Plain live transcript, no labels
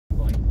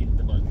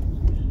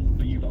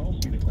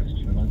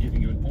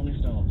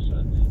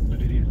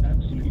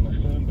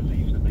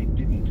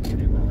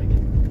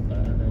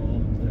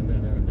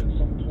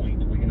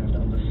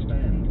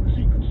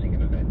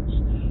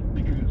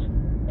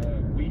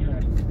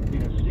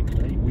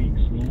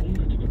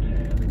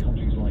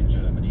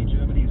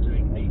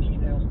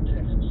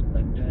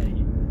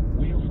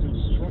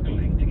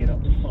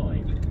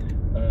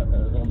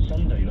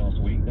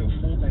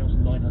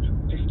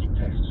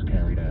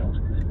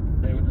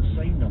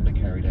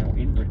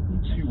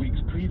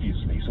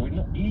previously. So we're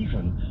not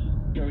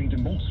even going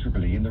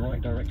demonstrably in the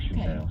right direction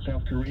now.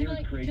 South Korea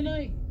is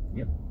creating...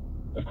 Yep,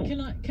 of course.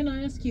 Can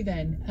I ask you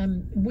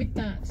then, with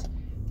that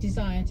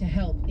desire to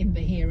help in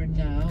the here and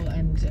now,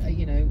 and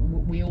you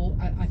know,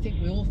 I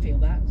think we all feel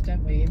that,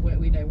 don't we?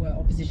 We know we're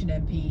opposition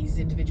MPs,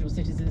 individual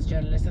citizens,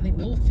 journalists. I think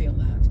we all feel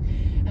that.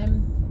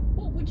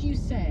 What would you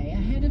say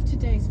ahead of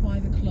today's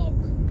 5 o'clock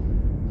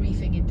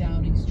briefing in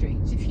Downing Street?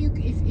 If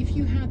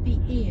you had the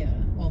ear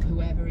of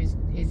whoever is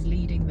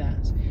leading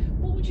that,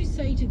 what would you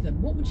say to them?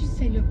 What would you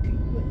say, look,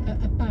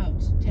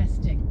 about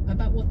testing,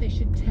 about what they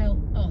should tell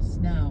us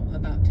now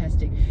about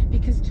testing?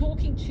 Because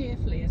talking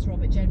cheerfully, as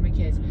Robert Jenrick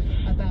is,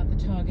 about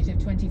the target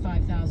of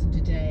 25,000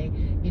 a day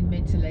in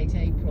mid to late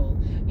April,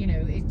 you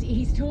know,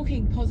 he's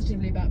talking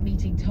positively about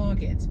meeting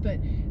targets, but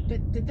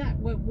that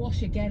won't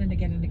wash again and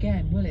again and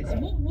again, will it? So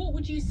what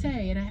would you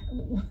say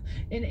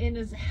in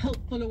as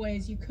helpful a way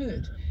as you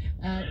could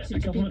to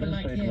people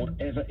like him?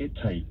 Whatever it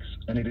takes,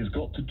 and it has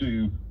got to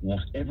do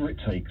whatever it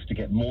takes to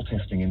get more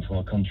testing into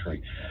our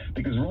country,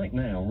 because right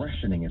now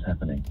rationing is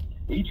happening.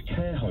 Each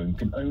care home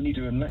can only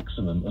do a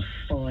maximum of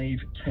 5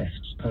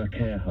 tests per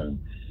care home.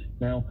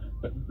 Now,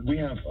 I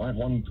have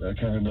one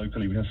care home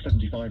locally, we have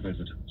 75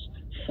 residents.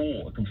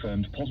 4 are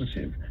confirmed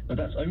positive, but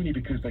that's only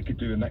because they could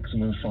do a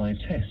maximum of 5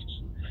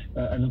 tests.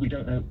 And we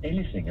don't know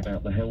anything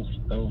about the health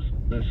of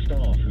the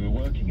staff who are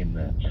working in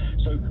there.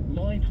 So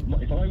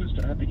if I was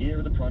to have the ear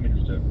of the Prime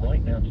Minister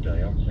right now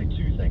today, I would say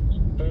 2 things.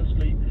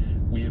 Firstly,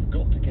 we have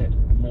got to get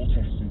more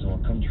tests into our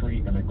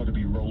country, and they've got to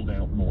be rolled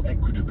out more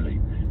equitably.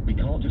 We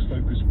can't just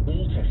focus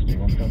all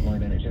testing on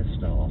frontline NHS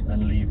staff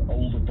and leave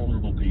older,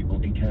 vulnerable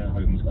people in care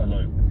homes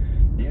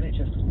alone. The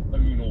NHS doesn't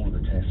own all of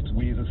the tests.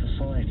 We as a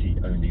society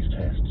own these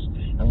tests.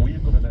 And we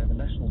have got to have a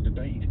national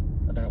debate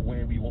about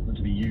where we want them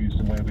to be used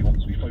and where we want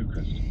them to be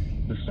focused.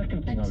 The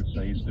second thing I would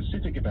say is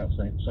specific about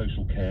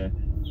social care: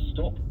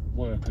 stop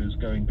workers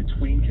going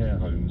between care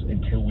homes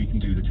until we can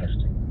do the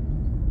testing.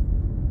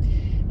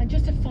 And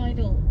just a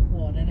final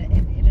one, in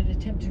an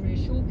attempt to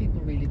reassure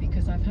people, really,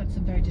 because I've had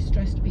some very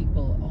distressed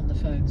people on the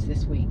phones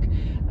this week,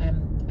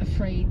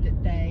 afraid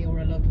that they or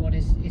a loved one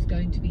is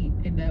going to be,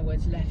 in their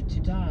words, left to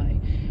die.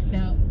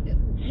 Now,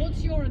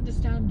 what's your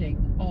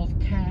understanding of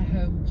care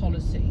home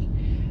policy,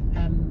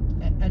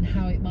 and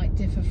how it might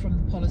differ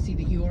from the policy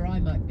that you or I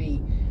might be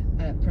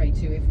prey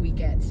to if we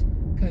get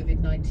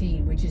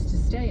COVID-19, which is to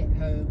stay at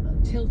home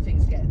until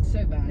things get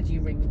so bad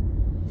you ring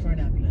for an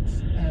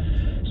ambulance?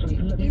 Is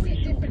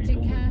it different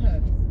in care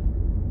homes?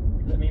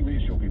 Let me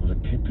reassure people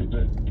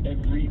that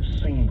every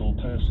single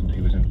person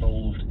who is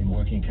involved in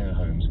working in care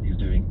homes is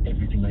doing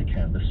everything they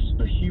can.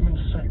 The human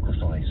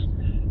sacrifice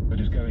that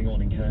is going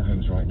on in care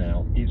homes right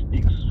now is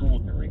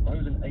extraordinary. I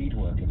was an aid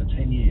worker for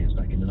 10 years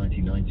back in the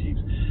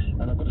 1990s,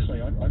 and I've got to say,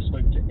 I've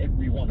spoken to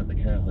every one of the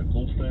care homes,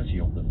 all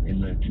 30 of them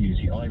in the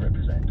community I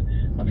represent.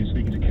 I've been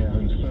speaking to care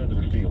homes further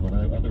afield, and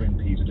I know other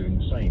MPs are doing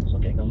the same, so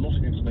I'm getting a lot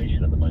of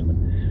information at the moment.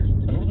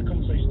 A lot of the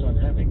conversations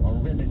I'm having are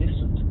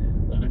reminiscent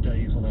of the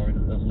days when I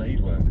was an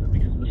aid worker,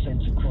 because of the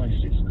sense of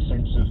crisis, the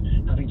sense of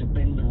having to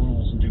bend the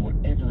rules and do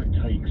whatever it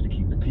takes to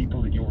keep the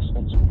people that you're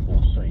responsible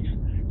for safe.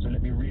 So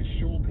let me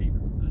reassure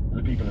people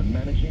that the people who are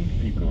managing,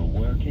 people who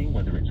are working,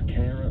 whether it's a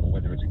carer or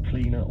whether it's a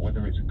cleaner or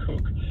whether it's a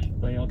cook,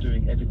 they are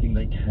doing everything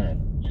they can.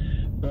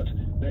 But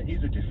there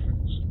is a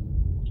difference,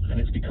 and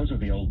it's because of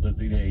the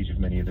age of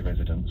many of the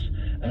residents.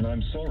 And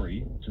I'm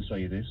sorry to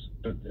say this,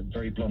 but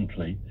very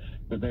bluntly,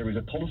 that there is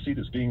a policy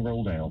that's being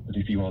rolled out that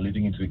if you are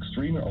living into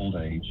extreme old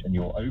age and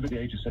you're over the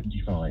age of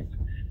 75,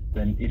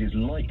 then it is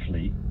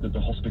likely that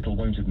the hospital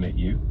won't admit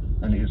you,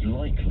 and it is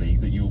likely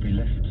that you'll be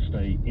left to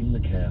stay in the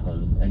care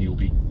home and you'll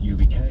be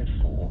cared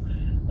for.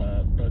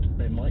 But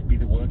there might be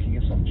the working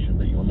assumption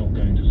that you're not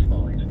going to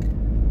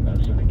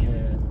survive. So the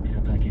care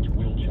package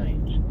will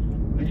change.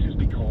 This is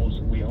because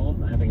we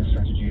aren't having a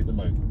strategy at the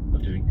moment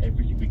of doing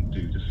everything we can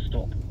do to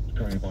stop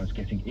coronavirus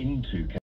getting into care.